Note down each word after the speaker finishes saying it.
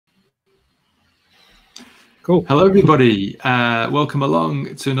Cool. Hello, everybody. Welcome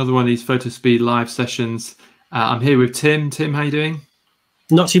along to another one of these Fotospeed live sessions. I'm here with Tim. Tim, how you doing?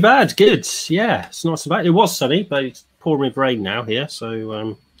 Not too bad. Good. Yeah, it's not so bad. It was sunny, but it's pouring with rain now here.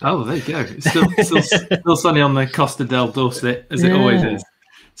 So. Oh, there you go. It's still sunny on the Costa del Dorset, as it always is.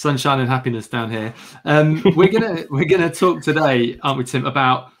 Sunshine and happiness down here. We're gonna talk today, aren't we, Tim,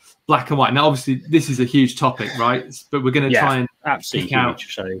 about black and white. Now, obviously, this is a huge topic, right? But we're going to try and pick out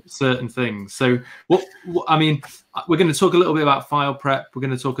certain things. So, I mean, we're going to talk a little bit about file prep. We're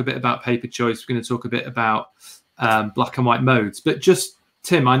going to talk a bit about paper choice. We're going to talk a bit about black and white modes. But just,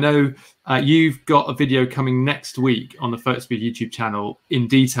 Tim, I know you've got a video coming next week on the Fotospeed YouTube channel in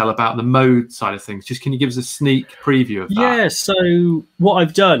detail about the mode side of things. Just can you give us a sneak preview of that? Yeah. So what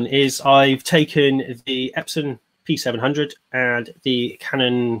I've done is I've taken the Epson P700 and the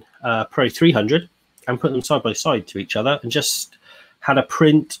Canon Pro 300 and put them side by side to each other and just had a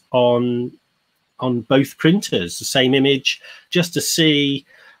print on both printers, the same image, just to see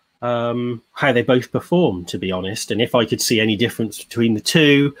how they both perform, to be honest, and if I could see any difference between the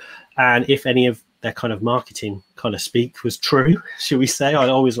two and if any of their kind of marketing kind of speak was true, should we say. I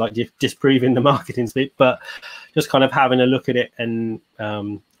always like disproving the marketing speak, but just kind of having a look at it and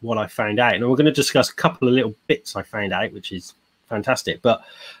what I found out. And we're going to discuss a couple of little bits I found out, which is fantastic. But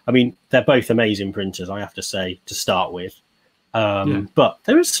I mean, they're both amazing printers, I have to say, to start with. But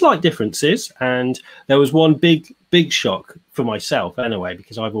there are slight differences, and there was one big shock for myself anyway,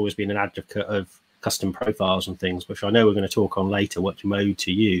 because I've always been an advocate of custom profiles and things, which I know we're going to talk on later, what mode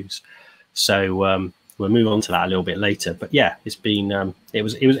to use. So we'll move on to that a little bit later. But yeah, it's been it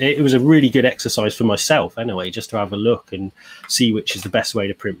was a really good exercise for myself anyway, just to have a look and see which is the best way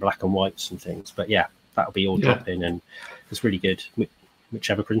to print black and whites and things. But yeah, that'll be all drop in, and it's really good,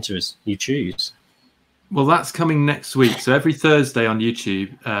 whichever printer you choose. Well, that's coming next week. So every Thursday on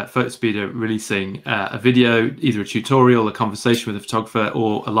YouTube, Fotospeed are releasing a video, either a tutorial, a conversation with a photographer,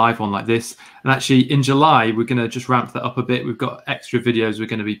 or a live one like this. And actually, in July, we're going to just ramp that up a bit. We've got extra videos we're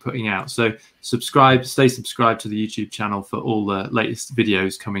going to be putting out. So stay subscribed to the YouTube channel for all the latest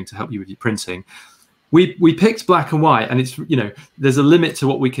videos coming to help you with your printing. We picked black and white, and it's, there's a limit to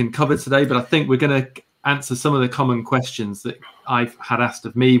what we can cover today, but I think we're going to answer some of the common questions that I've had asked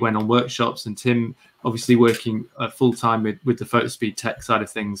of me when on workshops, and Tim obviously working full time with the Fotospeed tech side of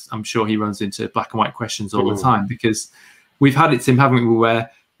things. I'm sure he runs into black and white questions all the time, because we've had it, Tim, haven't we,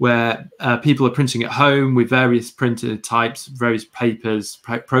 where people are printing at home with various printer types, various papers,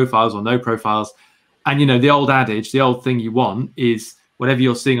 profiles or no profiles. And, the old adage, the old thing you want is whatever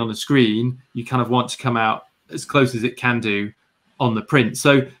you're seeing on the screen, you kind of want to come out as close as it can do on the print.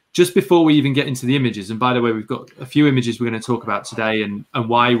 So just before we even get into the images, and by the way, we've got a few images we're going to talk about today, and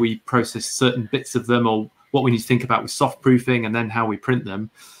why we process certain bits of them, or what we need to think about with soft proofing, and then how we print them.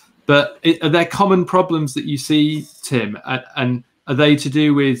 But are there common problems that you see, Tim? And are they to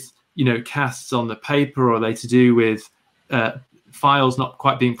do with, casts on the paper, or are they to do with files not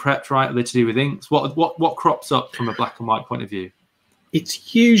quite being prepped right? Are they to do with inks? What crops up from a black and white point of view?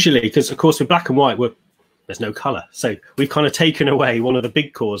 It's usually because, of course, with black and white, there's no color. So we've kind of taken away one of the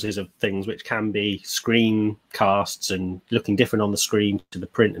big causes of things, which can be screen casts and looking different on the screen to the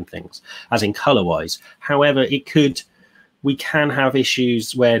print and things, as in color wise. However, we can have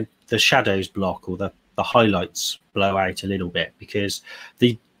issues where the shadows block or the highlights blow out a little bit, because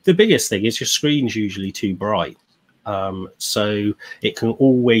the biggest thing is your screen's usually too bright. So it can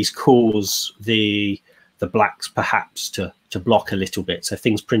always cause the blacks perhaps to block a little bit, so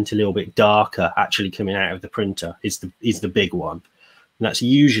things print a little bit darker actually coming out of the printer is the big one. And that's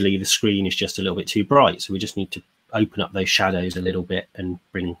usually the screen is just a little bit too bright, so we just need to open up those shadows a little bit and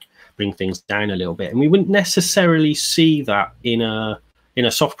bring things down a little bit. And we wouldn't necessarily see that in a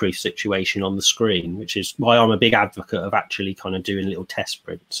soft proof situation on the screen, which is why I'm a big advocate of actually kind of doing little test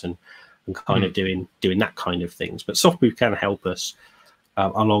prints and kind of doing that kind of things. But soft proof can help us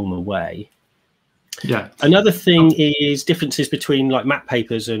along the way. Yeah. Another thing is differences between like matte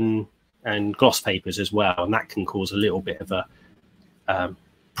papers and gloss papers as well, and that can cause a little bit of a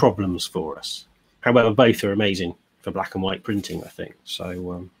problems for us. However, both are amazing for black and white printing, I think.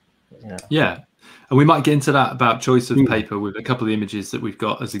 So yeah, and we might get into that about choice of paper with a couple of images that we've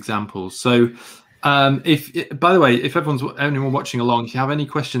got as examples. So by the way, if anyone watching along, if you have any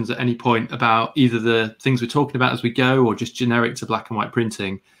questions at any point about either the things we're talking about as we go, or just generic to black and white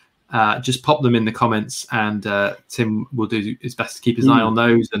printing, just pop them in the comments, and Tim will do his best to keep his eye on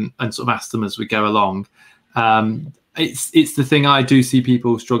those and sort of ask them as we go along. It's the thing I do see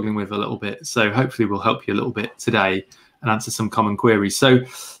people struggling with a little bit, so hopefully we'll help you a little bit today and answer some common queries. So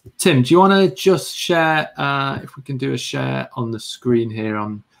Tim, do you want to just share, if we can do a share on the screen here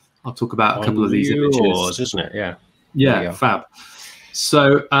on I'll talk about a couple On of these yours, images. isn't it? Yeah. Yeah, fab.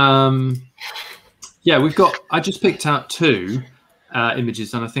 So yeah, I just picked out 2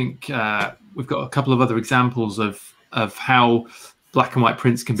 images, and I think we've got a couple of other examples of how black and white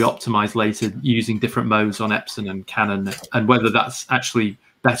prints can be optimized later using different modes on Epson and Canon, and whether that's actually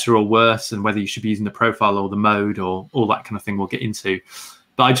better or worse, and whether you should be using the profile or the mode or all that kind of thing we'll get into.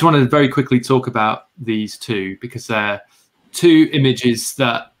 But I just wanted to very quickly talk about these 2 because they're 2 images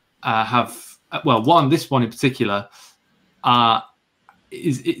that have, well, this one in particular,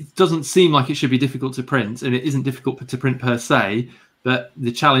 it doesn't seem like it should be difficult to print, and it isn't difficult to print per se, but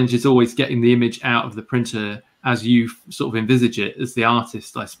the challenge is always getting the image out of the printer as you sort of envisage it as the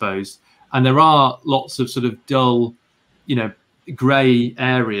artist, I suppose. And there are lots of sort of dull, grey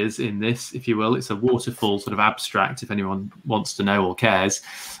areas in this, if you will. It's a waterfall sort of abstract, if anyone wants to know or cares.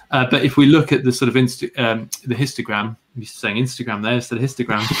 But if we look at the sort of the histogram, I'm used to saying Instagram there instead of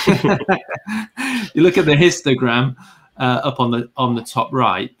histogram. You look at the histogram up on the top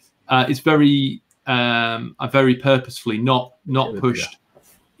right. It's very I very purposefully not pushed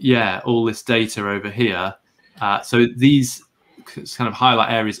all this data over here. So these kind of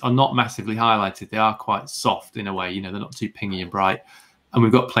highlight areas are not massively highlighted. They are quite soft in a way, they're not too pingy and bright, and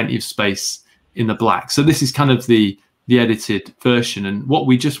we've got plenty of space in the black. So this is kind of the edited version. And what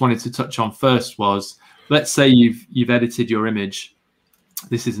we just wanted to touch on first was, let's say you've edited your image.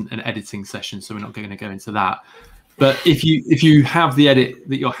 This isn't an editing session, so we're not going to go into that. But if you have the edit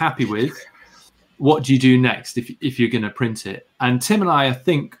that you're happy with, what do you do next if you're going to print it? And Tim and I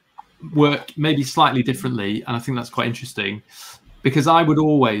think, work maybe slightly differently, and I think that's quite interesting, because I would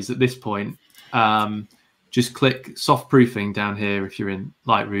always at this point just click soft proofing down here if you're in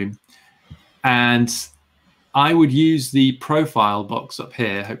Lightroom, and I would use the profile box up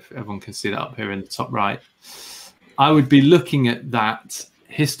here. Hope everyone can see that up here in the top right. I would be looking at that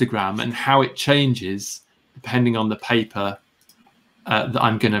histogram and how it changes depending on the paper that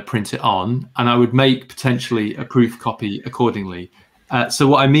I'm going to print it on, and I would make potentially a proof copy accordingly. So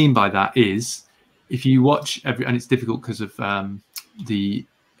what I mean by that is, if you watch and it's difficult because of the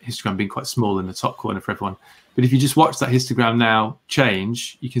histogram being quite small in the top corner for everyone, but if you just watch that histogram now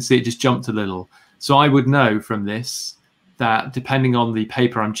change, you can see it just jumped a little. So I would know from this that depending on the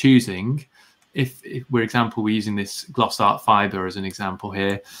paper I'm choosing, if we're using this gloss art fiber as an example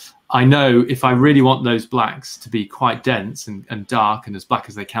here, I know if I really want those blacks to be quite dense and dark and as black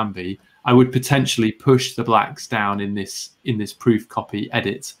as they can be, I would potentially push the blacks down in this proof copy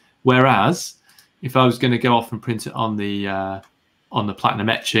edit. Whereas if I was going to go off and print it on the platinum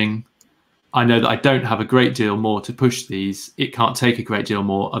etching, I know that I don't have a great deal more to push these. It can't take a great deal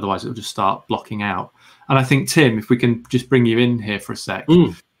more, otherwise it'll just start blocking out. And I think, Tim, if we can just bring you in here for a sec,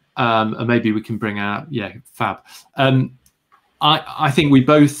 and maybe we can bring out, fab. I think we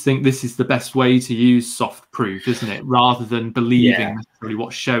both think this is the best way to use soft proof, isn't it? Rather than believing necessarily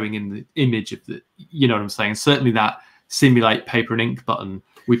what's showing in the image of the, you know what I'm saying? Certainly that simulate paper and ink button,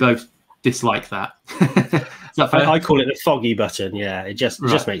 we both dislike that. Is that fair? I call it the foggy button. Yeah, it just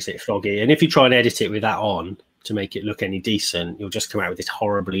makes it foggy. And if you try and edit it with that on to make it look any decent, you'll just come out with this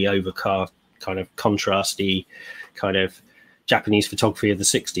horribly overcast, kind of contrasty, kind of Japanese photography of the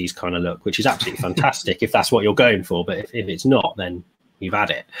 60s kind of look, which is absolutely fantastic if that's what you're going for. But if it's not, then you've had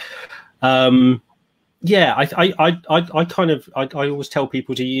it. Yeah, I always tell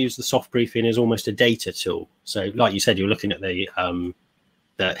people to use the soft proofing as almost a data tool. So like you said, you're looking at the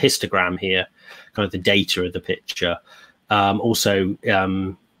histogram here, kind of the data of the picture. Also,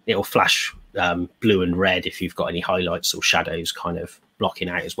 it'll flash blue and red if you've got any highlights or shadows kind of blocking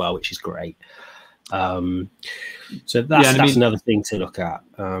out as well, which is great. So that's another thing to look at.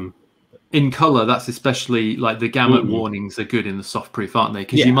 In color, that's especially like the gamut warnings are good in the soft proof, aren't they?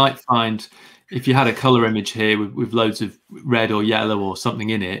 Because you might find if you had a color image here with loads of red or yellow or something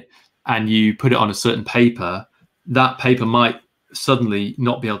in it, and you put it on a certain paper, that paper might suddenly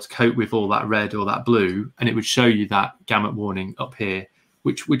not be able to cope with all that red or that blue, and it would show you that gamut warning up here,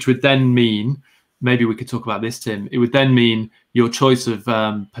 which would then mean, maybe we could talk about this, Tim, it would then mean your choice of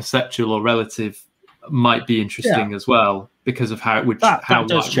perceptual or relative might be interesting as well, because of how it would that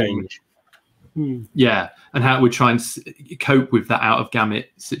does change. Yeah, and how it would try and cope with that out of gamut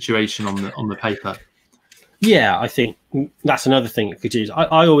situation on the paper. Yeah, I think that's another thing it could use.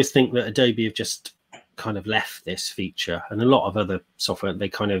 I always think that Adobe have just kind of left this feature, and a lot of other software,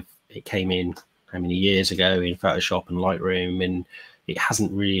 it came in how many years ago in Photoshop and Lightroom, and it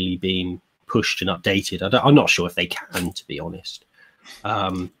hasn't really been pushed and updated. I'm not sure if they can, to be honest.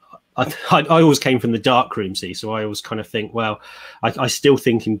 I always came from the darkroom, see, so I always kind of think, well, I still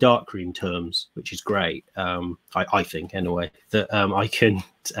think in darkroom terms, which is great. I think anyway that I can.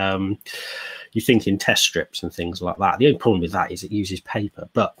 You think in test strips and things like that. The only problem with that is it uses paper,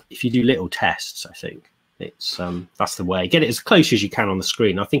 but if you do little tests, I think it's that's the way. Get it as close as you can on the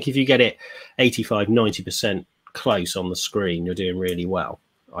screen. I think if you get it 85-90% close on the screen, you're doing really well.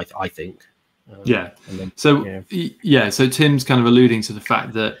 I think. Yeah. So Tim's kind of alluding to the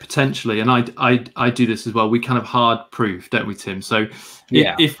fact that potentially, and I do this as well, we kind of hard proof, don't we, Tim? So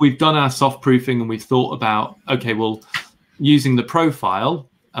if we've done our soft proofing and we've thought about, okay, well, using the profile,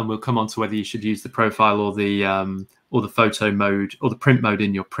 and we'll come on to whether you should use the profile or the photo mode or the print mode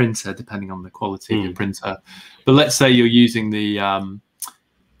in your printer, depending on the quality of your printer. But let's say you're using the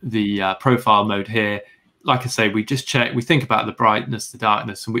profile mode here. Like I say, we just check, we think about the brightness, the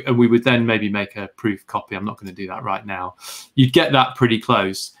darkness, and we would then maybe make a proof copy. I'm not going to do that right now. You'd get that pretty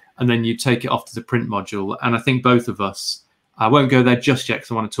close, and then you take it off to the print module. And I think both of us, I won't go there just yet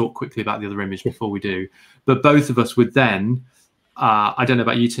because I want to talk quickly about the other image before we do, but both of us would then, I don't know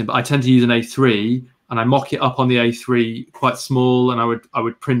about you, Tim, but I tend to use an A3 and I mock it up on the A3 quite small, and I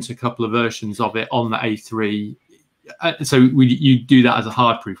would print a couple of versions of it on the A3. So you do that as a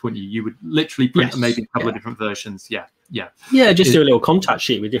hard proof, wouldn't you? You would literally print maybe a couple of different versions. Yeah. Just do a little contact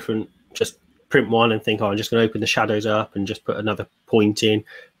sheet with different. Just print one and think, oh, I'm just going to open the shadows up and just put another point in.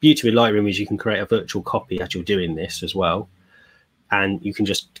 Beauty with Lightroom is you can create a virtual copy as you're doing this as well, and you can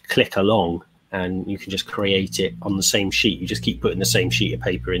just click along and you can just create it on the same sheet. You just keep putting the same sheet of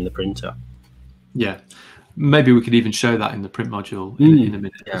paper in the printer. Yeah, maybe we could even show that in the print module in a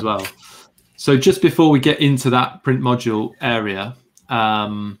minute as well. So just before we get into that print module area,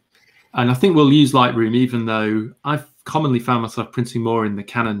 and I think we'll use Lightroom, even though I've commonly found myself printing more in the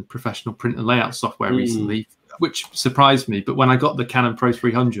Canon professional print and layout software recently, which surprised me. But when I got the Canon Pro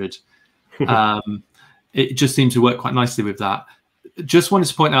 300, it just seemed to work quite nicely with that. Just wanted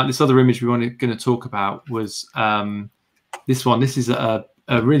to point out this other image we were going to talk about was this one. This is a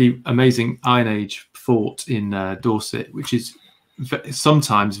really amazing Iron Age fort in Dorset, which is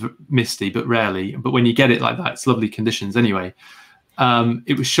sometimes misty, but rarely. But when you get it like that, it's lovely conditions anyway.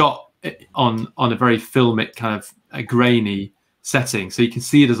 It was shot on a very filmic kind of a grainy setting, so you can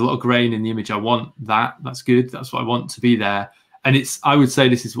see there's a lot of grain in the image. I want that. That's good. That's what I want to be there. And I would say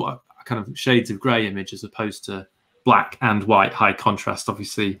this is what a kind of shades of grey image as opposed to black and white, high contrast.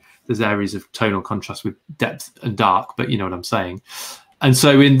 Obviously, there's areas of tonal contrast with depth and dark, but you know what I'm saying. And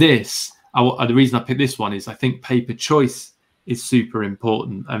so in this, the reason I picked this one is I think paper choice is super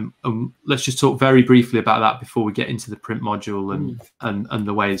important. And let's just talk very briefly about that before we get into the print module and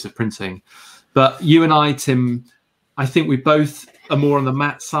the ways of printing. But you and I, Tim, I think we both are more on the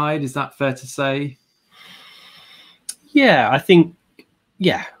matte side. Is that fair to say? Yeah, I think,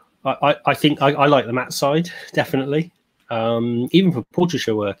 I think I like the matte side, definitely. Even for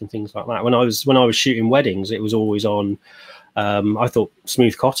portraiture work and things like that. When I was shooting weddings, it was always on. I thought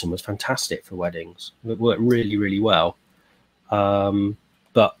smooth cotton was fantastic for weddings. It worked really, really well.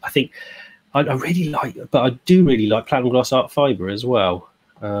 But I think I do really like platinum gloss art fiber as well.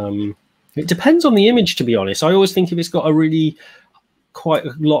 It depends on the image, to be honest. I always think if it's got quite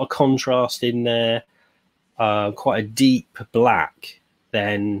a lot of contrast in there, quite a deep black,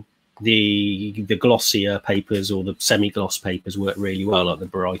 then the glossier papers or the semi-gloss papers work really well, like the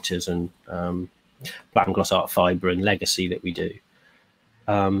Brighter's and platinum gloss art fiber and Legacy that we do.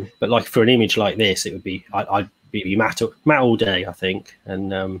 But like for an image like this, it would be I'd be matte all day, I think.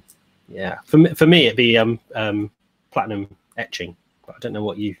 And for me it'd be platinum etching. But I don't know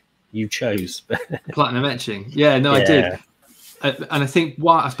what you chose. Platinum etching, I did. And I think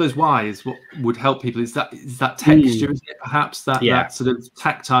why is what would help people is that texture, isn't it? Perhaps that sort of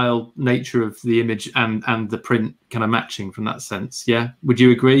tactile nature of the image and the print kind of matching from that sense. Yeah, would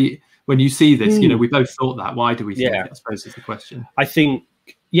you agree? When you see this, you know, we both thought that. Why do we think it? I suppose is the question. I think,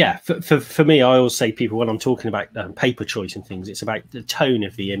 for me, I always say people when I'm talking about paper choice and things, it's about the tone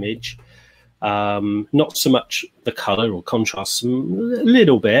of the image, not so much the color or contrast, a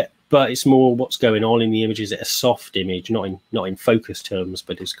little bit, but it's more what's going on in the image. Is it a soft image, not in focus terms,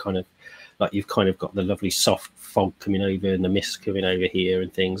 but it's kind of like you've kind of got the lovely soft fog coming over and the mist coming over here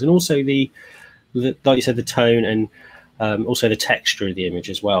and things, and also the like you said, the tone and also the texture of the image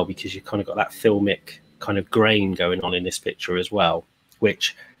as well, because you've kind of got that filmic kind of grain going on in this picture as well,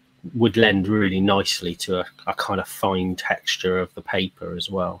 which would lend really nicely to a kind of fine texture of the paper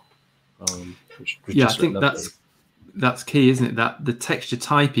as well. I think that's key, isn't it? That the texture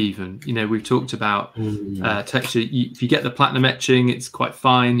type, even, you know, we've talked about texture. If you get the platinum etching, it's quite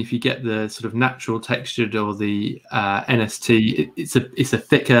fine. If you get the sort of natural textured or the NST, it's a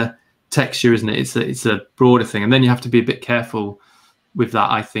thicker texture, isn't it? It's a broader thing, and then you have to be a bit careful with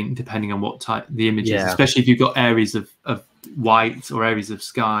that, I think, depending on what type the image is, especially if you've got areas of white or areas of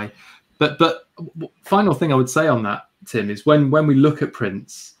sky. But final thing I would say on that, Tim, is when we look at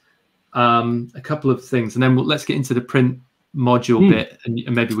prints, a couple of things, and then let's get into the print module bit, and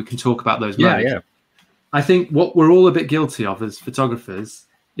maybe we can talk about those modes. Yeah. I think what we're all a bit guilty of as photographers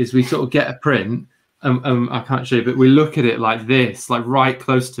is we sort of get a print, I can't show you, but we look at it like this, like right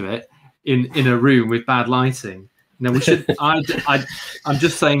close to it in a room with bad lighting. Now we should, I'm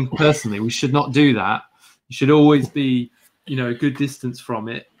just saying personally, we should not do that. You should always be, you know, a good distance from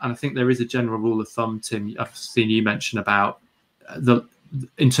it. And I think there is a general rule of thumb, Tim, I've seen you mention about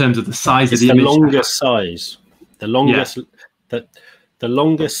in terms of the size of the image. Longest size. The longest, the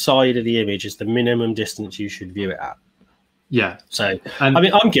longest side of the image is the minimum distance you should view it at. Yeah. So, I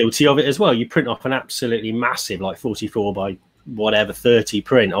mean, I'm guilty of it as well. You print off an absolutely massive, like 44 by whatever 30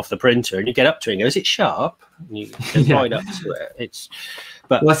 print off the printer, and you get up to it and go, is it sharp? And you get right up to it.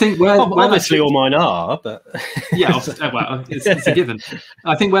 But well, I think obviously all mine are, but yeah, well, it's a given.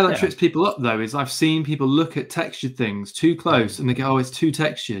 I think where that trips people up though is I've seen people look at textured things too close and they go, oh, it's too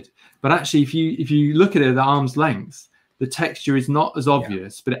textured. But actually, if you look at it at arm's length, the texture is not as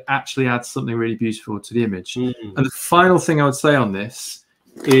obvious, but it actually adds something really beautiful to the image. And the final thing I would say on this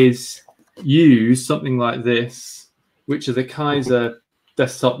is use something like this, which are the Kaiser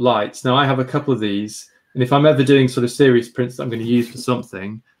desktop lights. Now I have a couple of these, and if I'm ever doing sort of serious prints that I'm going to use for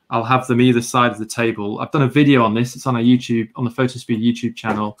something, I'll have them either side of the table. I've done a video on this. It's on our YouTube, on the Fotospeed YouTube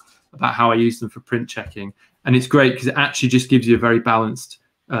channel, about how I use them for print checking. And it's great because it actually just gives you a very balanced,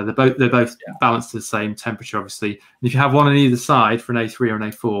 they're both balanced to the same temperature, obviously. And if you have one on either side for an A3 or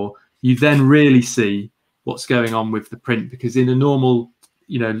an A4, you then really see what's going on with the print, because in a normal,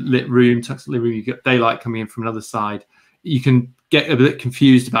 you know, lit room, lit room, you get daylight coming in from another side. You can get a bit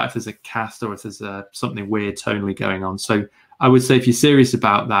confused about if there's a cast or if there's something weird tonally going on. So I would say if you're serious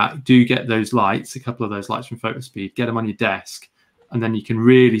about that, do get those lights, a couple of those lights from Fotospeed, get them on your desk, and then you can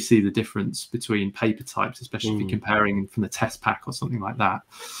really see the difference between paper types, especially if you're comparing from the test pack or something like that.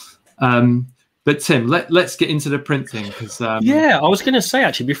 But Tim, let's get into the print thing. Because yeah, I was going to say,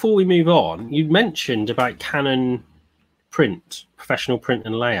 actually, before we move on, you mentioned about Canon print, professional print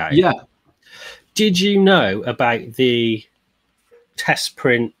and layout. Yeah. Did you know about the test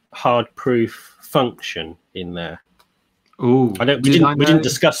print hard proof function in there? Oh, we didn't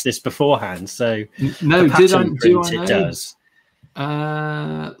discuss this beforehand, so no, it does.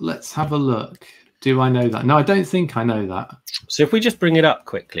 Let's have a look. Do I know that? No, I don't think I know that. So if we just bring it up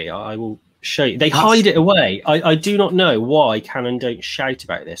quickly, I will show you. They hide it away. I do not know why Canon don't shout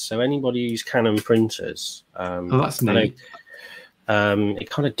about this. So anybody who's Canon printers, that's neat. It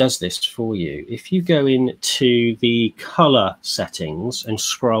kind of does this for you. If you go into the color settings and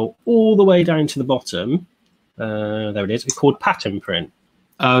scroll all the way down to the bottom, there it is. It's called pattern print.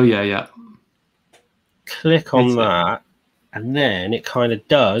 Oh yeah. Click on that, and then it kind of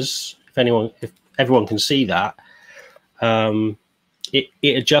does. If everyone can see that,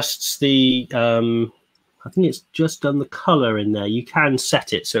 it adjusts the. I think it's just done the color in there. You can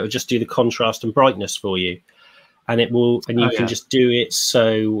set it so it'll just do the contrast and brightness for you. And it will, and you can just do it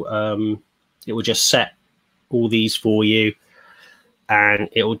so it will just set all these for you, and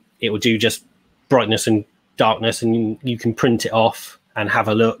it will do just brightness and darkness, and you can print it off and have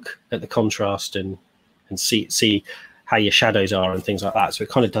a look at the contrast and see how your shadows are and things like that. So it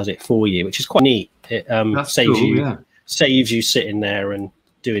kind of does it for you, which is quite neat. It saves you sitting there and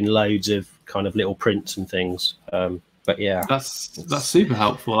doing loads of kind of little prints and things. But yeah, that's super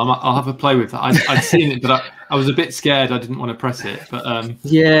helpful. I'll have a play with that. I'd seen it, but I was a bit scared. I didn't want to press it. But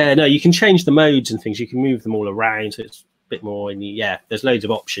yeah, no, you can change the modes and things. You can move them all around, so it's a bit more. And there's loads of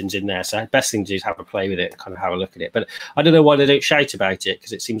options in there. So the best thing to do is have a play with it, kind of have a look at it. But I don't know why they don't shout about it,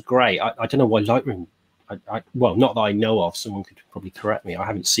 because it seems great. I don't know why Lightroom. Well, not that I know of. Someone could probably correct me. I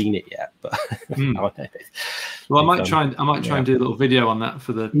haven't seen it yet, but well, I might try and do a little video on that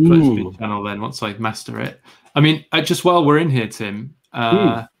for the Fotospeed channel then once I master it. I mean, just while we're in here, Tim,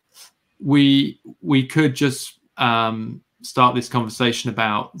 we could just start this conversation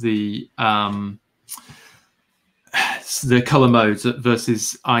about the color modes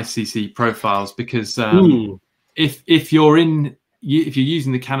versus ICC profiles, because if you're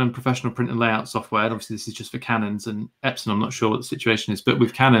using the Canon professional print and layout software, and obviously this is just for Canons and Epson, I'm not sure what the situation is, but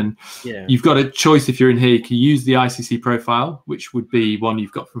with Canon, you've got a choice. If you're in here, you can use the ICC profile, which would be one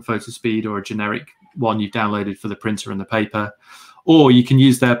you've got from Fotospeed or a generic one you've downloaded for the printer and the paper, or you can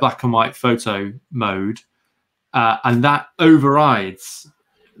use their black and white photo mode, and that overrides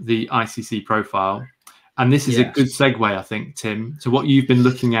the ICC profile. And this is a good segue, I think, Tim, to what you've been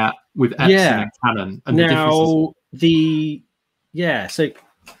looking at with Epson and Canon, and the now differences. So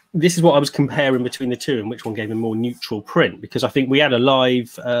this is what I was comparing between the two and which one gave a more neutral print, because I think we had a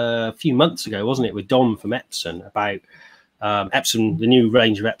live a few months ago, wasn't it, with Dom from Epson about Epson, the new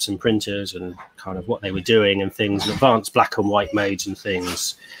range of Epson printers and kind of what they were doing and things, and advanced black and white modes and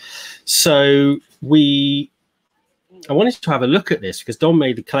things. So I wanted to have a look at this because Dom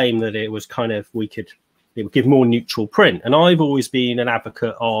made the claim that it was kind of it would give more neutral print, and I've always been an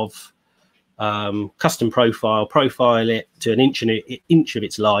advocate of custom profile it to an inch of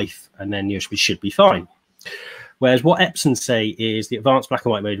its life, and then we should be fine. Whereas what Epson say is the advanced black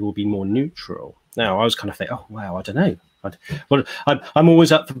and white mode will be more neutral. Now I was kind of thinking, oh wow, I don't know. I'm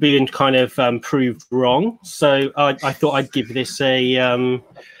always up for being kind of proved wrong, so I thought I'd give this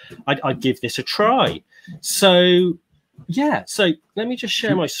I'd give this a try. So yeah, so let me just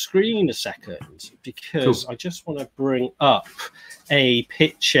share my screen a second, because I just want to bring up a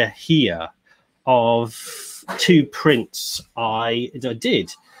picture here of two prints I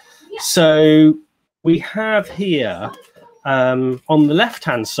did. So we have here on the left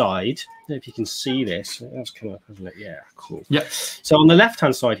hand side, I don't know if you can see this, that's come up, hasn't it? Yeah, cool. Yeah. So on the left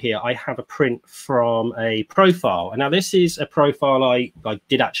hand side here I have a print from a profile, and now this is a profile I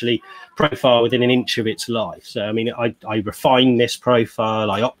did actually profile within an inch of its life. So I mean I refined this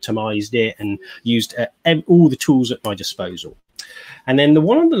profile, I optimized it and used all the tools at my disposal. And then the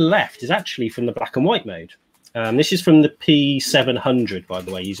one on the left is actually from the black and white mode. This is from the P700, by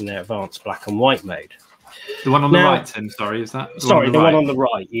the way, using their advanced black and white mode. The one on the right, Tim, sorry, is that? The one on the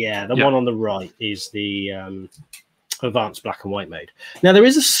right, yeah. The one on the right is the advanced black and white mode. Now, there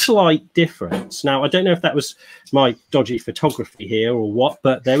is a slight difference. Now, I don't know if that was my dodgy photography here or what,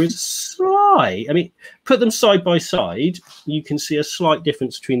 but there is a slight, I mean, put them side by side, you can see a slight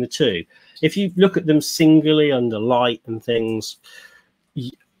difference between the two. If you look at them singly under light and things,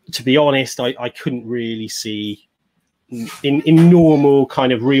 to be honest, I couldn't really see in normal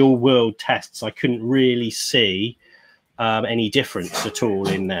kind of real world tests, I couldn't really see any difference at all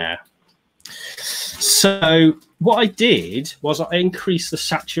in there. So what I did was I increased the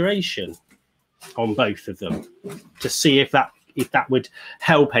saturation on both of them to see if that would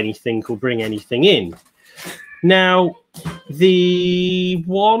help anything or bring anything in. Now, the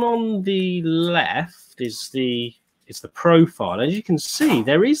one on the left is the profile. As you can see,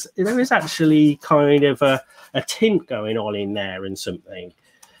 there is actually kind of a tint going on in there and something,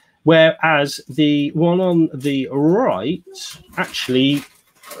 whereas the one on the right actually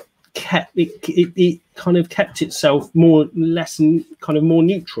kept it kind of kept itself more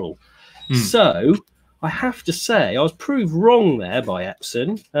neutral. So I have to say I was proved wrong there by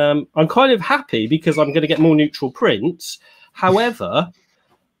Epson. I'm kind of happy because I'm going to get more neutral prints. However,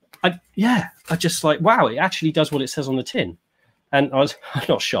 I'm just like, wow, it actually does what it says on the tin. And I'm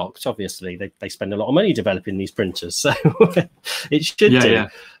not shocked. Obviously, they spend a lot of money developing these printers, so it should do. Yeah.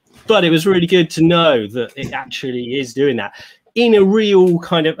 But it was really good to know that it actually is doing that in a real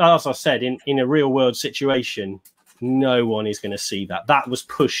kind of, as I said, in a real world situation. No one is going to see that. That was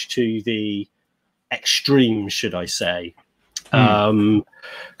pushed to the extreme, should I say? Kind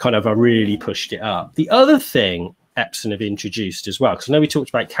of, I really pushed it up. The other thing Epson have introduced as well, because I know we talked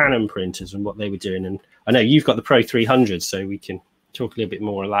about Canon printers and what they were doing, and I know you've got the Pro 300, so we can talk a little bit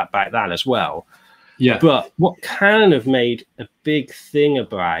more about that as well. Yeah. But what Canon have made a big thing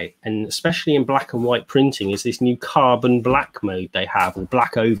about, and especially in black and white printing, is this new carbon black mode they have, or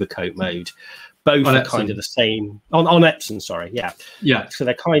black overcoat mode. Both are kind of the same on Epson, sorry. Yeah. Yeah. So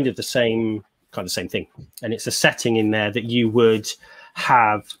they're kind of the same thing. And it's a setting in there that you would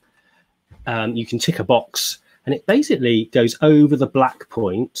have, you can tick a box, and it basically goes over the black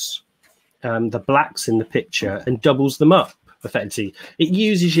points, the blacks in the picture, and doubles them up effectively. It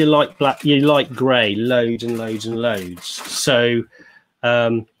uses your light black, your light grey, loads and loads and loads. So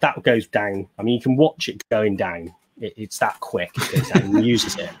that goes down. I mean, you can watch it going down. It's that quick. It goes down and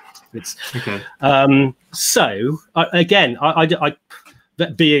uses it. It's okay. So again, I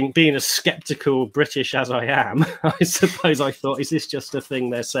being as skeptical British as I am, I suppose I thought, is this just a thing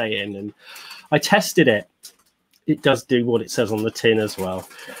they're saying? And I tested it. It does do what it says on the tin as well.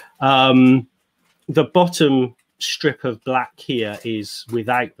 The bottom strip of black here is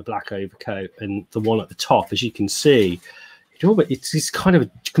without the black overcoat, and the one at the top, as you can see, it's kind of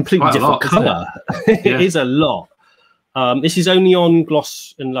a completely different colour. It is a lot. This is only on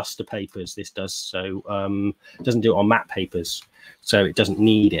gloss and luster papers. This does, so it doesn't do it on matte papers, so it doesn't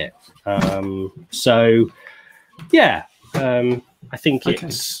need it. So yeah, I think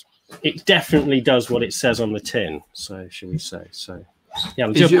it definitely does what it says on the tin. So should we say so? Yeah,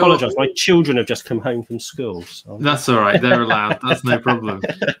 I do apologise. My children have just come home from school. So. That's all right. They're allowed. That's no problem.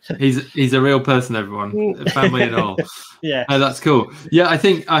 He's a real person, everyone, family and all. Yeah, that's cool. Yeah, I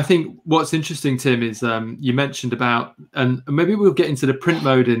think what's interesting, Tim, is you mentioned about, and maybe we'll get into the print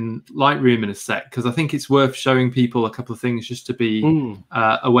mode in Lightroom in a sec, because I think it's worth showing people a couple of things just to be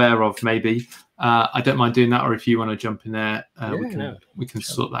aware of. Maybe I don't mind doing that, or if you want to jump in there, we can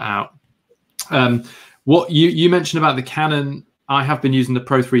sort that out. What you mentioned about the Canon. I have been using the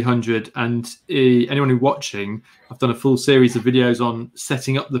Pro 300, and anyone who's watching, I've done a full series of videos on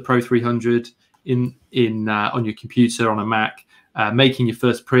setting up the Pro 300 on your computer on a Mac, making your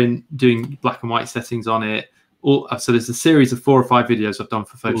first print, doing black and white settings on it. So there's a series of 4 or 5 videos I've done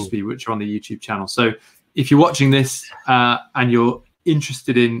for Fotospeed, which are on the YouTube channel. So if you're watching this and you're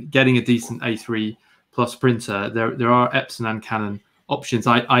interested in getting a decent A3 Plus printer, there are Epson and Canon options.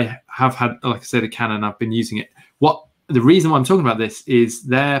 I have had, like I said, a Canon. I've been using it. The reason why I'm talking about this is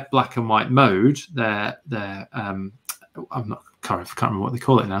their black and white mode. I can't remember what they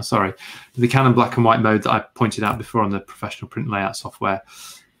call it now. Sorry, the Canon black and white mode that I pointed out before on the professional print layout software.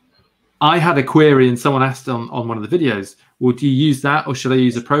 I had a query, and someone asked on one of the videos, "Well, do you use that, or should I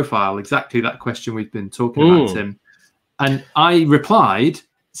use a profile?" Exactly that question we've been talking about, Tim. And I replied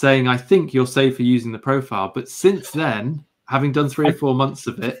saying, "I think you're safer using the profile." But since then, having done 3 or 4 months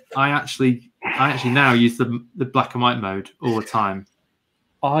of it, I actually now use the black and white mode all the time.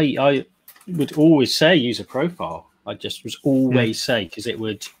 I would always say use a profile. I just was always say, because it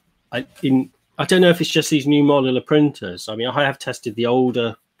would. I don't know if it's just these new modular printers. I mean, I have tested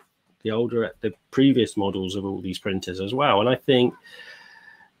the previous models of all these printers as well, and I think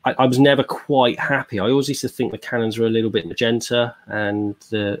I was never quite happy. I always used to think the Canons were a little bit magenta, and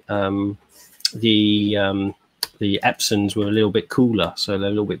the Epsons were a little bit cooler, so they're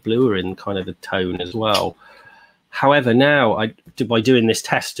a little bit bluer in kind of the tone as well. However, now by doing this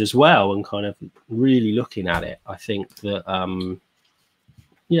test as well and kind of really looking at it, I think that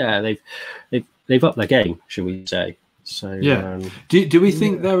they've upped their game, shall we say? So yeah. Do we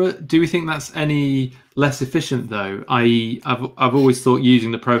think do we think that's any less efficient though? I've always thought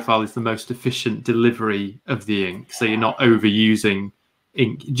using the profile is the most efficient delivery of the ink, so you're not overusing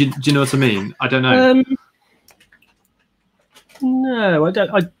ink. Do you know what I mean? I don't know. No, I don't.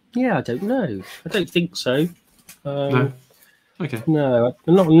 I don't know. I don't think so. No. Okay. No,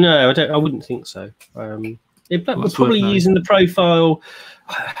 not. No, I don't. I wouldn't think so. We're probably using the profile.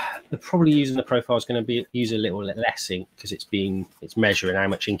 They're probably using the profile is going to use a little less ink because it's measuring how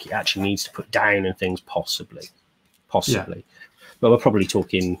much ink it actually needs to put down and things. Possibly. Yeah. But we're probably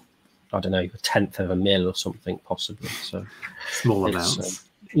talking, I don't know, 1/10 of a mil or something, possibly. So small amounts.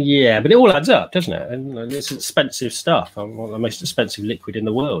 Yeah, but it all adds up, doesn't it? And it's expensive stuff. The most expensive liquid in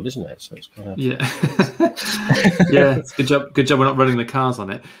the world, isn't it? So it's kind of... Yeah, yeah. It's good job. Good job. We're not running the cars on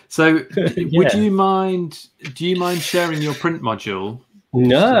it. So, would you mind? Do you mind sharing your print module?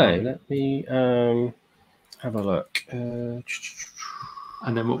 No. Let me have a look. And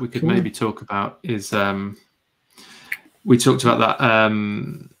then what we could maybe talk about is we talked about that.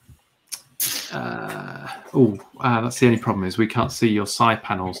 That's the only problem is we can't see your side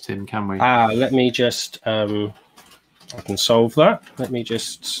panels, Tim, can we? Let me just I can solve that. Let me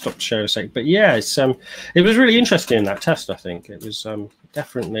just stop sharing a sec. But yeah, it was really interesting in that test. I think it was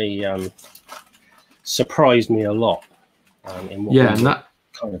definitely surprised me a lot in what we were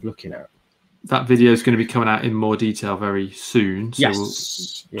kind of looking at. That video is going to be coming out in more detail very soon, so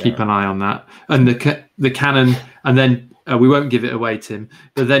we'll keep an eye on that. And the Canon, and then we won't give it away, Tim.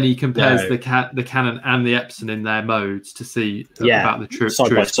 But then he compares the Canon and the Epson in their modes to see about the true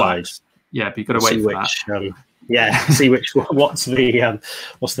side by side. Yeah, but you've got to wait for that. See what's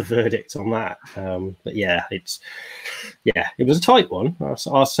the verdict on that. But yeah, it was a tight one.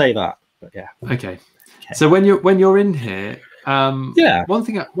 I'll say that. But yeah. Okay. So when you're in here. One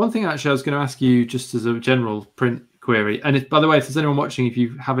thing actually I was going to ask you just as a general print query, and by the way, if there's anyone watching, if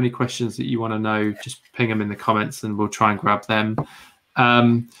you have any questions that you want to know, just ping them in the comments and we'll try and grab them.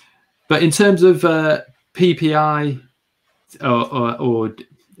 But in terms of PPI or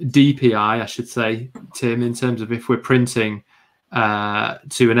DPI, I should say, Tim, in terms of if we're printing to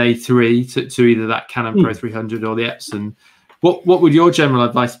an A3 to either that Canon Pro 300 or the Epson, what would your general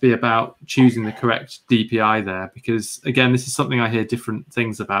advice be about choosing the correct DPI there? Because again, this is something I hear different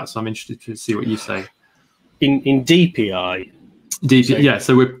things about, so I'm interested to see what you say. In DPI.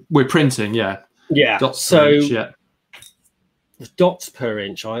 So we're printing, dots per inch, the dots per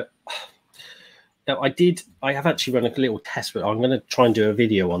inch. I have actually run a little test, but I'm going to try and do a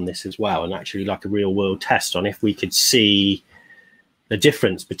video on this as well, and actually like a real world test on if we could see the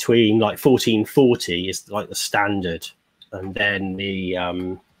difference between like 1440 is like the standard and then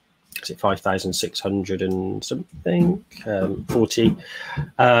the is it 5,600 and something 40,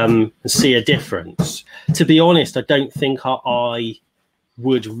 and see a difference. To be honest, I don't think I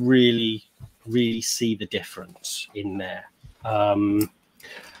would really see the difference in there.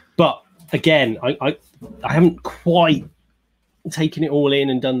 But again, I haven't quite taken it all in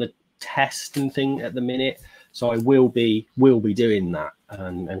and done the test and thing at the minute, so I will be doing that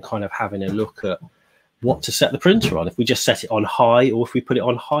and kind of having a look at what to set the printer on, if we just set it on high or if we put it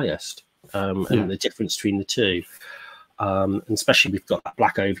on highest, and the difference between the two. And especially we've got that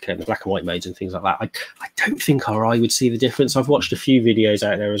black overcoat, the black and white modes and things like that. I don't think our eye would see the difference. I've watched a few videos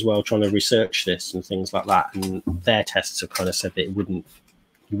out there as well trying to research this and things like that, and their tests have kind of said that you wouldn't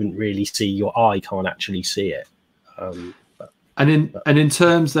really see, your eye can't actually see it. And in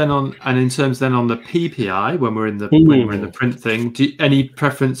terms then on the PPI, when we're in the print thing, any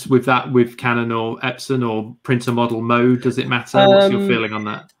preference with that, with Canon or Epson or printer model mode? Does it matter? What's your feeling on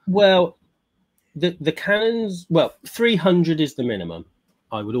that? Well, the Canons, 300 is the minimum.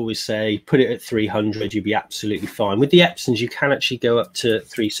 I would always say put it at 300, you'd be absolutely fine. With the Epsons, you can actually go up to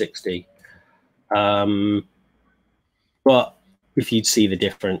 360. But if you'd see the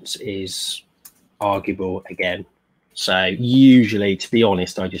difference is arguable again. So usually, to be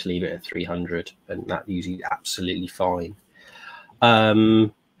honest, I just leave it at 300, and that usually absolutely fine. I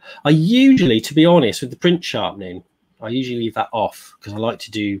usually, to be honest, with the print sharpening, I usually leave that off because I like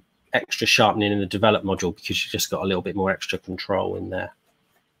to do extra sharpening in the develop module because you've just got a little bit more extra control in there.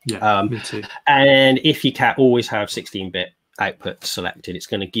 Yeah, me too. And if you can always have 16-bit output selected, it's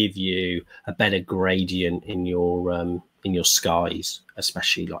going to give you a better gradient in your skies,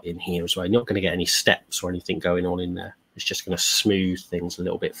 especially like in here as well. You're not going to get any steps or anything going on in there. It's just going to smooth things a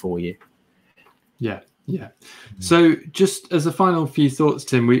little bit for you. Yeah. So just as a final few thoughts,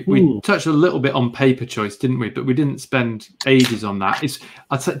 Tim, we touched a little bit on paper choice, didn't we? But we didn't spend ages on that.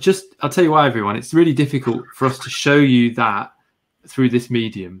 I'll tell you why, everyone. It's really difficult for us to show you that through this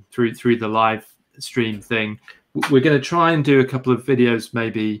medium, through the live stream thing. We're going to try and do a couple of videos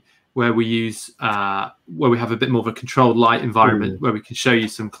maybe where we use where we have a bit more of a controlled light environment, where we can show you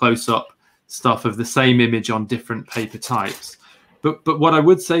some close-up stuff of the same image on different paper types. But what I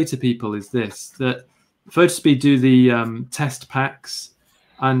would say to people is this, that Fotospeed do the test packs,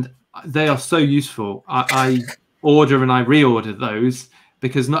 and they are so useful. I order and I reorder those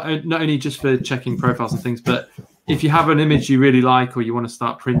because not only just for checking profiles and things, but if you have an image you really like or you want to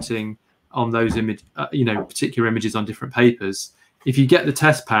start printing on those particular images on different papers, if you get the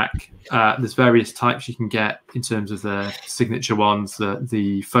test pack, there's various types you can get in terms of the signature ones,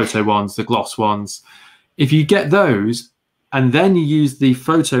 the photo ones, the gloss ones. If you get those and then you use the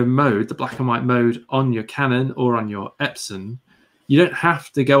photo mode, the black and white mode on your Canon or on your Epson, you don't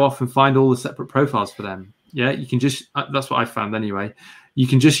have to go off and find all the separate profiles for them. Yeah, you can just, that's what I found anyway. You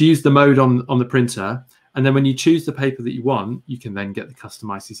can just use the mode on the printer, and then when you choose the paper that you want, you can then get the custom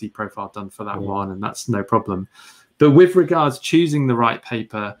ICC profile done for that one, and that's no problem. But with regards choosing the right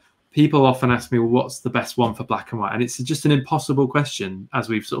paper, people often ask me, well, what's the best one for black and white? And it's just an impossible question, as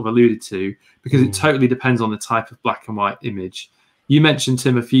we've sort of alluded to, because it totally depends on the type of black and white image. You mentioned,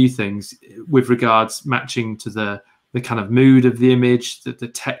 Tim, a few things with regards matching to the kind of mood of the image, the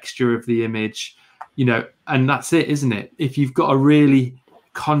texture of the image, and that's it, isn't it? If you've got a really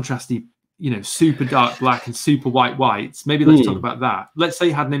contrasty, super dark black and super white whites, maybe let's talk about that. Let's say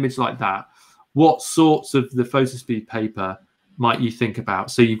you had an image like that. What sorts of the Fotospeed paper might you think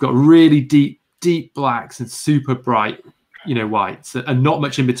about? So you've got really deep blacks and super bright, whites, and not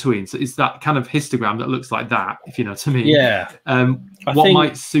much in between. So it's that kind of histogram that looks like that, if you know what I mean. Yeah. What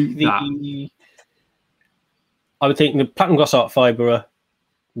might suit that? I would think the platinum gloss art fibre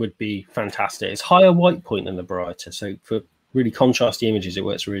would be fantastic. It's higher white point than the brighter, so for really contrasty images, it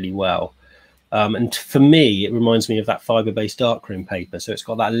works really well. And for me, it reminds me of that fibre-based darkroom paper. So it's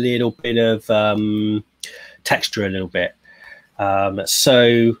got that little bit of texture, a little bit.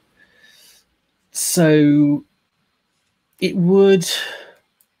 So it would,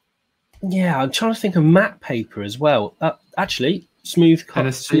 I'm trying to think of matte paper as well. Actually, smooth.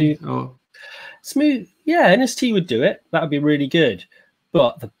 NST? Smooth, NST would do it. That would be really good.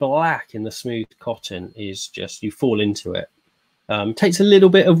 But the black in the smooth cotton is just, you fall into it. Takes a little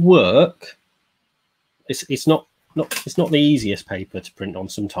bit of work. It's not the easiest paper to print on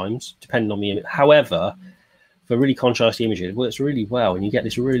sometimes, depending on the image. However, for really contrasty images, it works really well, and you get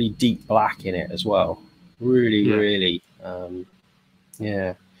this really deep black in it as well. Really. And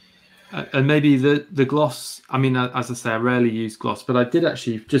maybe the gloss. I mean, as I say, I rarely use gloss, but I did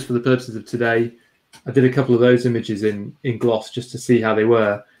actually, just for the purposes of today, I did a couple of those images in gloss just to see how they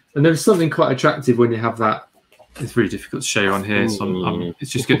were. And there was something quite attractive when you have that it's really difficult to show you on here, so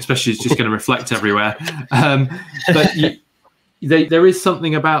it's just good, especially it's just going to reflect everywhere. But there is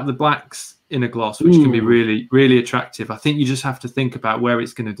something about the blacks in a gloss which can be really, really attractive. I think you just have to think about where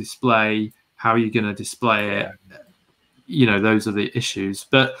it's going to display, how you're going to display it. You know, those are the issues.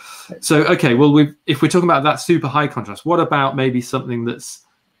 But so, okay, well, if we're talking about that super high contrast, what about maybe something that's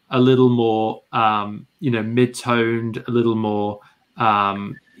a little more, you know, mid-toned, a little more,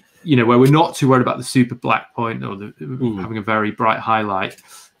 you know, where we're not too worried about the super black point or having a very bright highlight.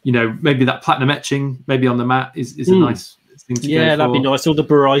 You know, maybe that platinum etching, maybe on the matte is a nice thing to go for. That'd be nice. Or the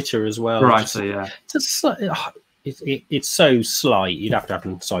brighter as well. Brighter, yeah. It's so slight. You'd have to have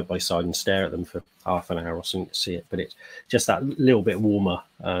them side by side and stare at them for half an hour or something to see it. But it's just that little bit warmer,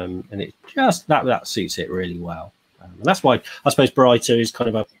 and it just that suits it really well. And that's why I suppose brighter is kind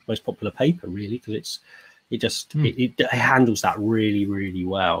of a most popular paper, really, because it handles that really, really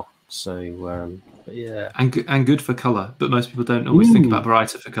well. So but yeah, and good for color. But most people don't always think about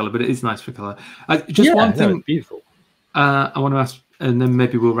brighter for color, but it is nice for color. Just one thing, it's beautiful. I want to ask, and then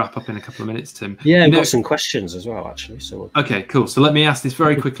maybe we'll wrap up in a couple of minutes, Tim. Yeah, I've got some questions as well, actually. So okay, cool. So let me ask this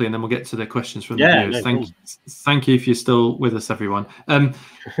very quickly, and then we'll get to the questions from the viewers. Thank you if you're still with us, everyone.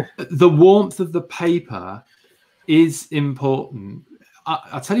 The warmth of the paper is important.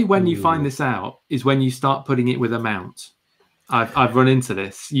 I'll tell you when you find this out is when you start putting it with a mount. I've run into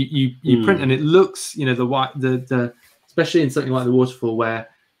this. You print and it looks, you know, the white, the especially in something like the waterfall where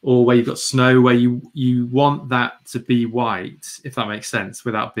you've got snow, where you want that to be white, if that makes sense,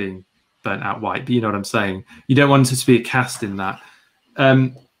 without being burnt out white. But you know what I'm saying. You don't want it to be a cast in that.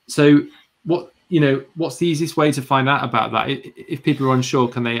 So what's the easiest way to find out about that? If people are unsure,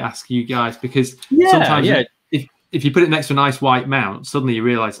 can they ask you guys? Because sometimes if you put it next to a nice white mount, suddenly you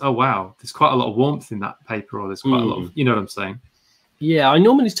realize, oh wow, there's quite a lot of warmth in that paper, or there's quite a lot of, you know what I'm saying? Yeah, I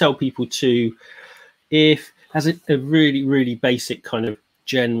normally tell people to, if as a really, really basic kind of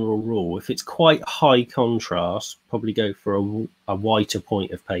general rule, if it's quite high contrast, probably go for a whiter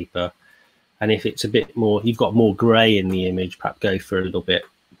point of paper. And if it's a bit more, you've got more grey in the image, perhaps go for a little bit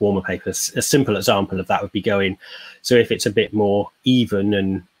warmer paper. A simple example of that would be going, so if it's a bit more even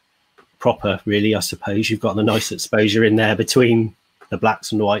and proper, really, I suppose, you've got the nice exposure in there between the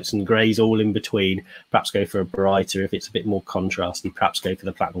blacks and the whites and greys all in between, perhaps go for a brighter. If it's a bit more contrasty, perhaps go for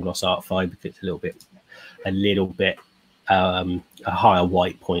the platinum gloss art fibre if it's a little bit a higher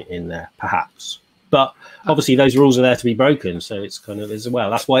white point in there, perhaps. But obviously those rules are there to be broken, so it's kind of as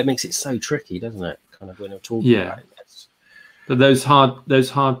well. That's why it makes it so tricky, doesn't it? Kind of when I'm talking about it. But those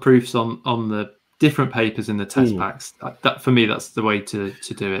hard proofs on the different papers in the test packs, that for me, that's the way to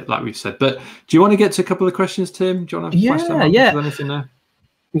do it, like we've said. But do you want to get to a couple of questions, Tim? Do you want to flash them up? Is there anything there?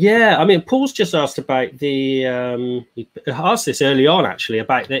 Yeah, I mean, Paul's just asked about the he asked this early on, actually,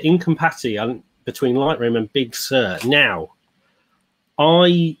 about the incompatibility between Lightroom and Big Sur. Now,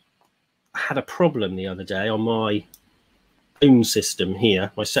 I had a problem the other day on my own system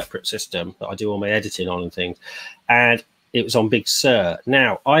here, my separate system that I do all my editing on and things, and it was on Big Sur.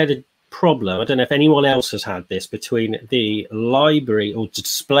 Now, I had a problem, I don't know if anyone else has had this, between the library or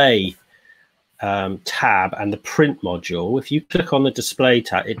display tab and the print module. If you click on the display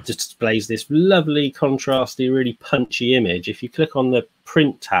tab, it displays this lovely contrasty, really punchy image. If you click on the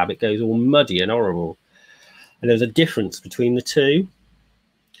print tab, it goes all muddy and horrible, and there's a difference between the two.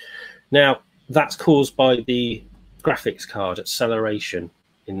 Now, that's caused by the graphics card acceleration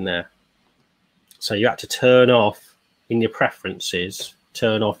in there. So you had to turn off in your preferences,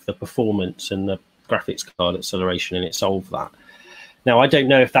 turn off the performance and the graphics card acceleration, and it solved that. Now, I don't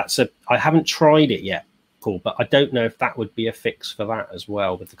know if that's I haven't tried it yet, Paul, but I don't know if that would be a fix for that as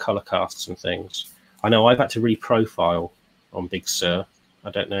well with the color casts and things. I know I've had to reprofile on Big Sur. I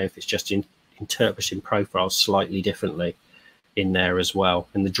don't know if it's just interpreting profiles slightly differently in there as well,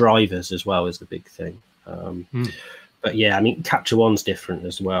 and the drivers as well is the big thing. But yeah, I mean, Capture One's different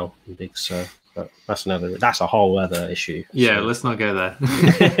as well in Big Sur. But that's a whole other issue. Yeah, so let's not go there.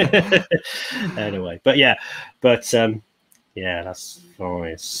 Anyway, yeah, that's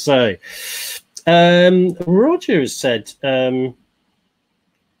fine. So Roger has said about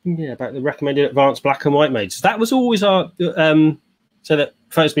the recommended advanced black and white modes. That was always our so that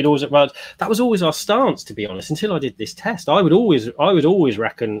Fotospeed always advanced. That was always our stance, to be honest, until I did this test. I would always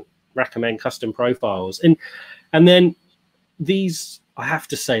recommend custom profiles, and then these. I have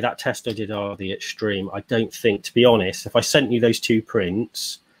to say that test I did are the extreme. I don't think, to be honest, if I sent you those two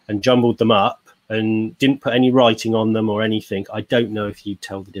prints and jumbled them up and didn't put any writing on them or anything, I don't know if you'd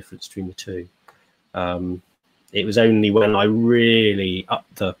tell the difference between the two. It was only when I really I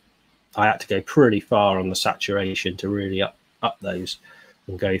had to go pretty far on the saturation to really up those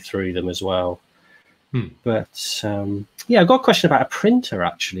and go through them as well. But yeah, I've got a question about a printer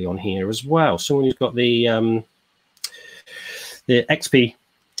actually on here as well. Someone who's got the XP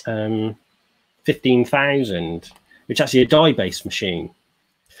 15,000, which is actually a die-based machine.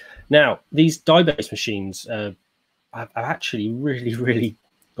 Now, these die-based machines I've actually really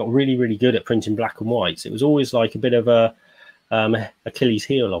got really good at printing black and whites. It was always like a bit of a Achilles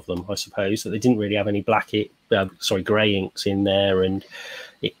heel of them, I suppose, that they didn't really have any grey inks in there, and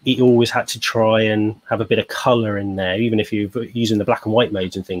it always had to try and have a bit of colour in there, even if you're using the black and white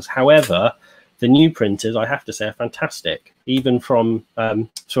modes and things. However, the new printers, I have to say, are fantastic, even from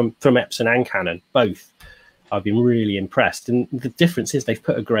Epson and Canon, both. I've been really impressed, and the difference is they've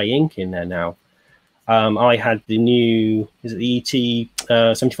put a grey ink in there now. I had the new, is it the ET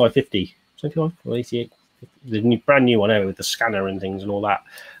 7550, 75 or 88, the brand new one out with the scanner and things and all that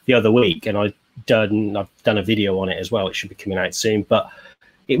the other week, and I've done a video on it as well. It should be coming out soon, but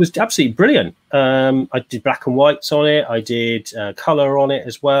it was absolutely brilliant. I did black and whites on it. I did color on it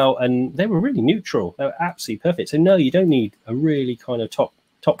as well, and they were really neutral. They were absolutely perfect. So no, you don't need a really kind of top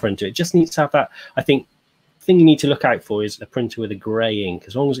printer. It just needs to have that. I think the thing you need to look out for is a printer with a grey ink.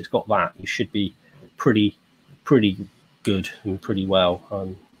 As long as it's got that, you should be pretty good and pretty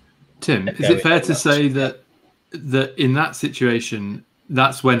well. Tim, is it fair to say that in that situation,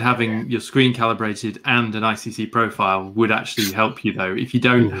 that's when having your screen calibrated and an ICC profile would actually help you, though? If you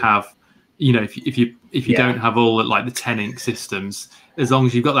don't have, you know, if you don't have all like the 10 ink systems, as long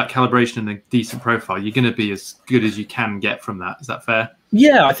as you've got that calibration and a decent profile, you're going to be as good as you can get from that. Is that fair?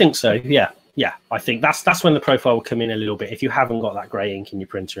 Yeah, I think so. Yeah, I think that's when the profile will come in a little bit. If you haven't got that grey ink in your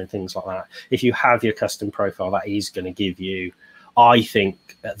printer and things like that, if you have your custom profile, that is going to give you, I think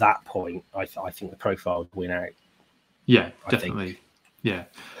at that point, I think the profile would win out. Yeah, definitely. Yeah,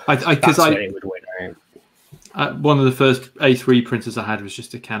 because it would win out. One of the first A3 printers I had was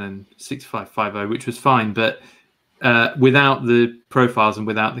just a Canon 6550, which was fine, but without the profiles and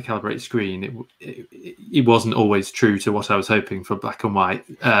without the calibrated screen, it wasn't always true to what I was hoping for black and white.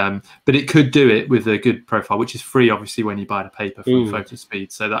 But it could do it with a good profile, which is free, obviously, when you buy the paper from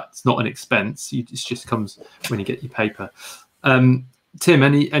Fotospeed. So that's not an expense. It just comes when you get your paper. Tim,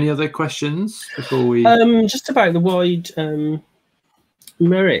 any other questions before we? Just about the wide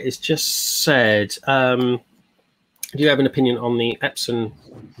Merit is just said. Do you have an opinion on the Epson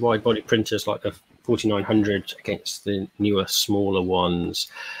wide body printers like the 4900 against the newer, smaller ones?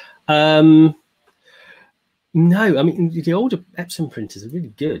 No, I mean the older Epson printers are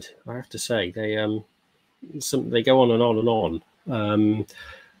really good. I have to say they go on and on and on.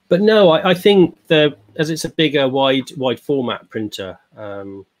 But no, I think as it's a bigger, wide format printer,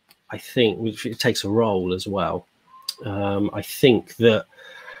 I think it takes a role as well. I think that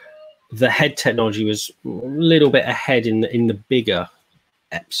the head technology was a little bit ahead in the bigger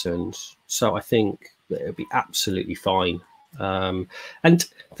Epsons, so I think that it'll be absolutely fine. And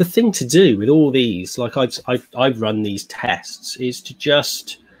the thing to do with all these, like I've run these tests, is to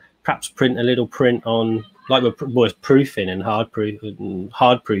just perhaps print a little print on, like we're proofing and hard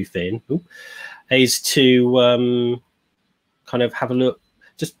proofing, is to kind of have a look,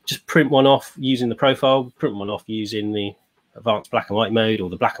 just print one off using the profile, print one off using the advanced black and white mode or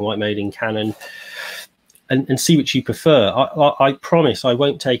the black and white mode in Canon, and see which you prefer. I promise I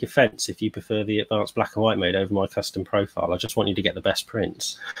won't take offense if you prefer the advanced black and white mode over my custom profile. I just want you to get the best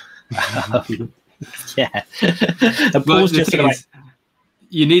prints. Yeah. And Paul's just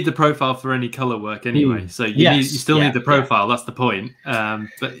you need the profile for any color work anyway, so you still need the profile. That's the point.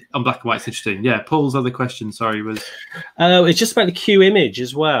 But on black and white, it's interesting. Yeah, Paul's other question, sorry, was it's just about the Q image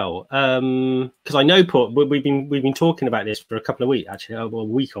as well, because I know, Paul, we've been talking about this for a couple of weeks, actually, a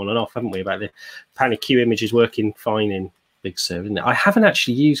week on and off, haven't we? About the apparently Q image is working fine in Big Sur, isn't it? I haven't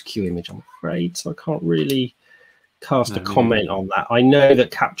actually used Q image, I'm afraid, so I can't really cast a comment on that. I know that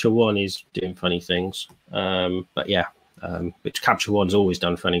Capture One is doing funny things, but yeah. Which Capture One's always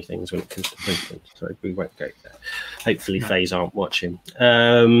done funny things when it comes to printing, so we won't go there. Hopefully, Faze aren't watching.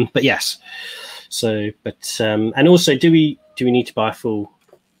 But yes, so and also, do we need to buy a full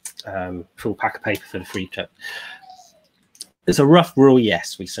pack of paper for the free tip? It's a rough rule,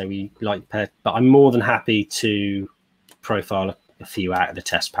 yes. We say we like, but I'm more than happy to profile a few out of the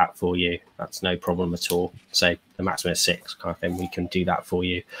test pack for you. That's no problem at all. Say the maximum is 6 kind of thing. We can do that for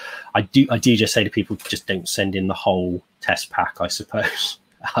you. I do just say to people, just don't send in the whole test pack, I suppose.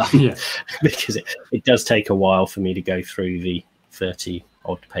 Because it does take a while for me to go through the 30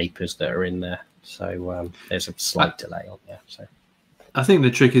 odd papers that are in there. So there's a slight delay on there. So I think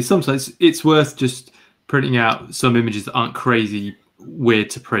the trick is sometimes it's worth just printing out some images that aren't crazy weird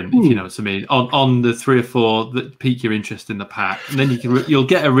to print, if you know what I mean, on the 3 or 4 that pique your interest in the pack, and then you'll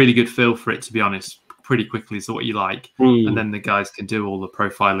get a really good feel for it, to be honest, pretty quickly as to what you like, and then the guys can do all the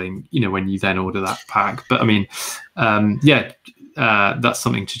profiling, you know, when you then order that pack. But I mean, that's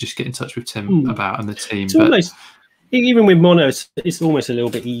something to just get in touch with Tim about and the team. It's almost, even with mono, it's almost a little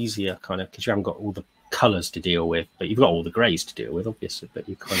bit easier, kind of, because you haven't got all the colours to deal with, but you've got all the greys to deal with, obviously. But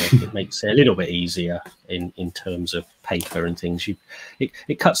you kind of, it makes it a little bit easier in terms of paper and things.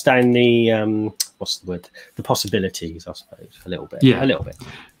 It cuts down the what's the word? The possibilities, I suppose, a little bit. Yeah, a little bit.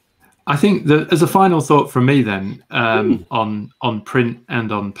 I think that as a final thought from me, then on print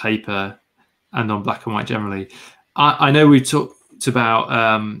and on paper and on black and white generally, I know we talked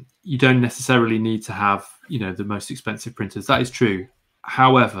about you don't necessarily need to have, you know, the most expensive printers. That is true.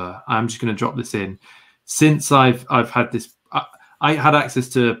 However, I'm just going to drop this in. Since I've had this, I had access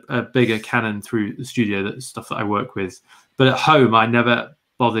to a bigger Canon through the studio, that stuff that I work with. But at home, I never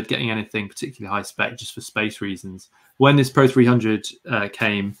bothered getting anything particularly high spec, just for space reasons. When this Pro 300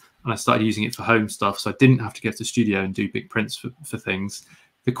 came, and I started using it for home stuff, so I didn't have to go to the studio and do big prints for things,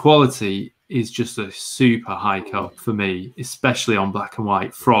 the quality is just a super hike up for me, especially on black and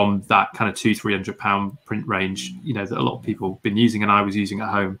white, from that kind of £200-300 print range, you know, that a lot of people have been using and I was using at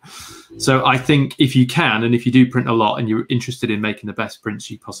home. So I think if you can, and if you do print a lot and you're interested in making the best prints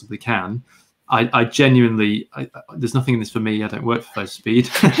you possibly can, I genuinely, there's nothing in this for me. I don't work for Fotospeed.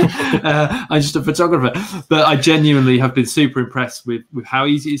 I'm just a photographer. But I genuinely have been super impressed with how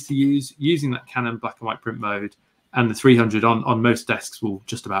easy it is to use, using that Canon black and white print mode. And the 300 on most desks will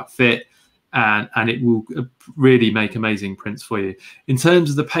just about fit. And it will really make amazing prints for you. In terms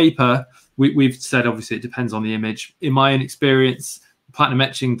of the paper, we've said, obviously, it depends on the image. In my own experience, platinum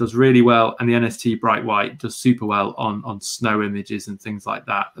etching does really well, and the NST bright white does super well on snow images and things like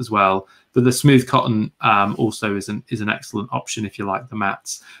that as well. But the smooth cotton also is an excellent option if you like the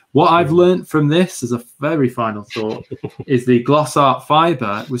mattes. What I've learned from this, as a very final thought, is the gloss art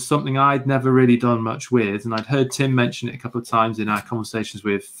fiber was something I'd never really done much with, and I'd heard Tim mention it a couple of times in our conversations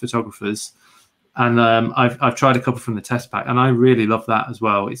with photographers. And I've tried a couple from the test pack, and I really love that as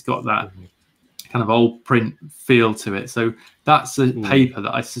well. It's got that kind of old print feel to it. So that's a paper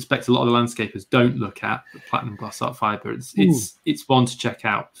that I suspect a lot of the landscapers don't look at, the platinum gloss art fiber. It's one to check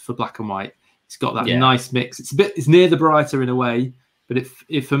out for black and white. It's got that nice mix. It's near the brighter in a way, but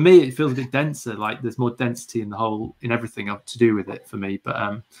if for me it feels a bit denser, like there's more density in everything to do with it for me.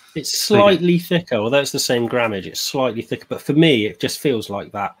 But it's slightly thicker, although it's the same grammage, it's slightly thicker. But for me, it just feels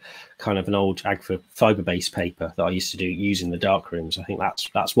like that kind of an old Agfa fiber-based paper that I used to do using the dark rooms. I think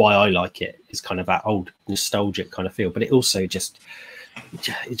that's why I like it. It's kind of that old nostalgic kind of feel, but it also it just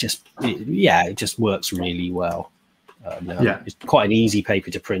works really well. It's quite an easy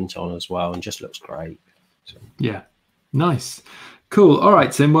paper to print on as well, and just looks great. So. Yeah, nice, cool. All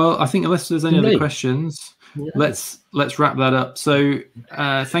right, Tim. Well, I think unless there's any other questions, let's wrap that up. So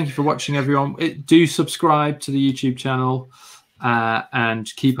thank you for watching, everyone. Do subscribe to the YouTube channel.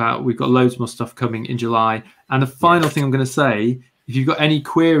 And keep out. We've got loads more stuff coming in July. And the final thing I'm going to say, if you've got any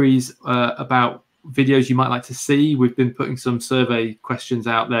queries about videos you might like to see, we've been putting some survey questions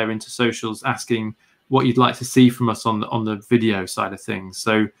out there into socials asking what you'd like to see from us on the video side of things.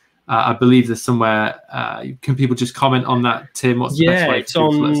 So I believe there's somewhere. Can people just comment on that, Tim? What's the best way it's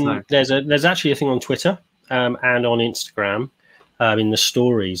on, to let us know? There's actually a thing on Twitter and on Instagram in the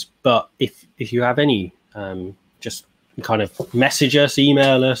stories. But if you have any just kind of message us,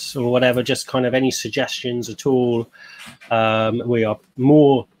 email us, or whatever, just kind of any suggestions at all. We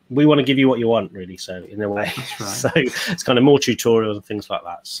want to give you what you want, really. So in a way, that's right. So it's kind of more tutorials and things like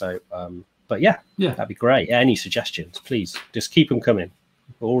that. So, but yeah, that'd be great. Any suggestions, please, just keep them coming.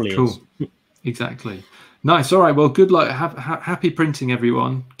 All ears. Cool. Exactly. Nice. All right. Well, good luck. Happy printing,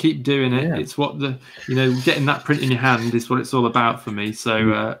 everyone. Keep doing it. It's what getting that print in your hand is what it's all about for me.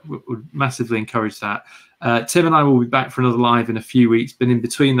 So we'll massively encourage that. Tim and I will be back for another live in a few weeks, but in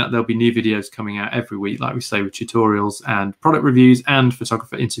between that, there'll be new videos coming out every week, like we say, with tutorials and product reviews and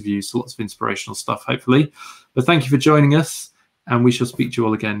photographer interviews. So lots of inspirational stuff, hopefully. But thank you for joining us, and we shall speak to you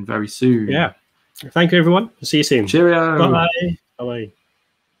all again very soon. Yeah. Thank you, everyone. See you soon. Cheerio. Bye. Bye.